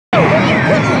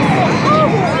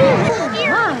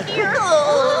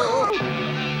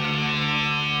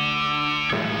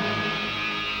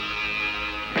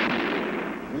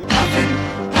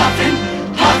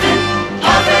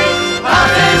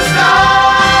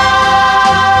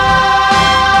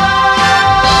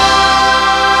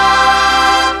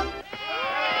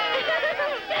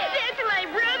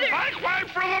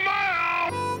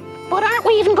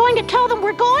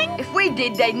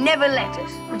never let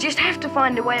us. We just have to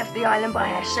find a way off the island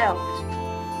by ourselves.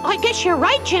 I guess you're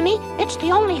right, Jimmy. It's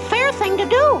the only fair thing to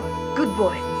do. Good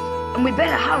boy. And we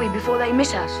better hurry before they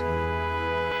miss us.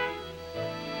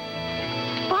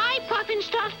 Bye,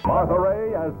 Pufnstuf. Martha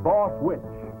Ray as Boss Witch.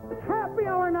 Happy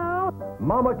hour now.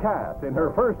 Mama Cass in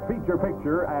her first feature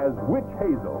picture as Witch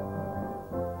Hazel.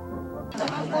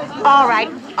 All right.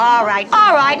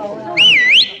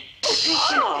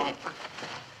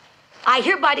 I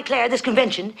hereby declare this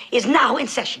convention is now in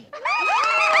session.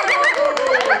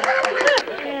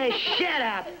 Shut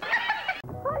up.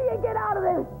 How do you get out of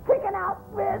this chicken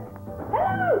outfit?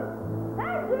 Hello!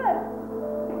 Hazel!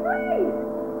 Please!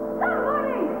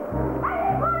 Somebody!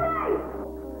 Anybody!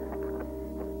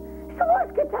 It's a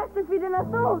worse catastrophe than I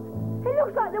thought. It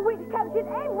looks like the witch captured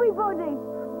everybody.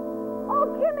 Oh,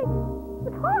 Jimmy,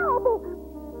 it's horrible.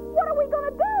 What are we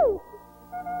gonna do?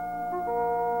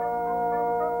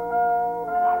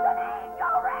 It's an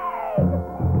angel raid!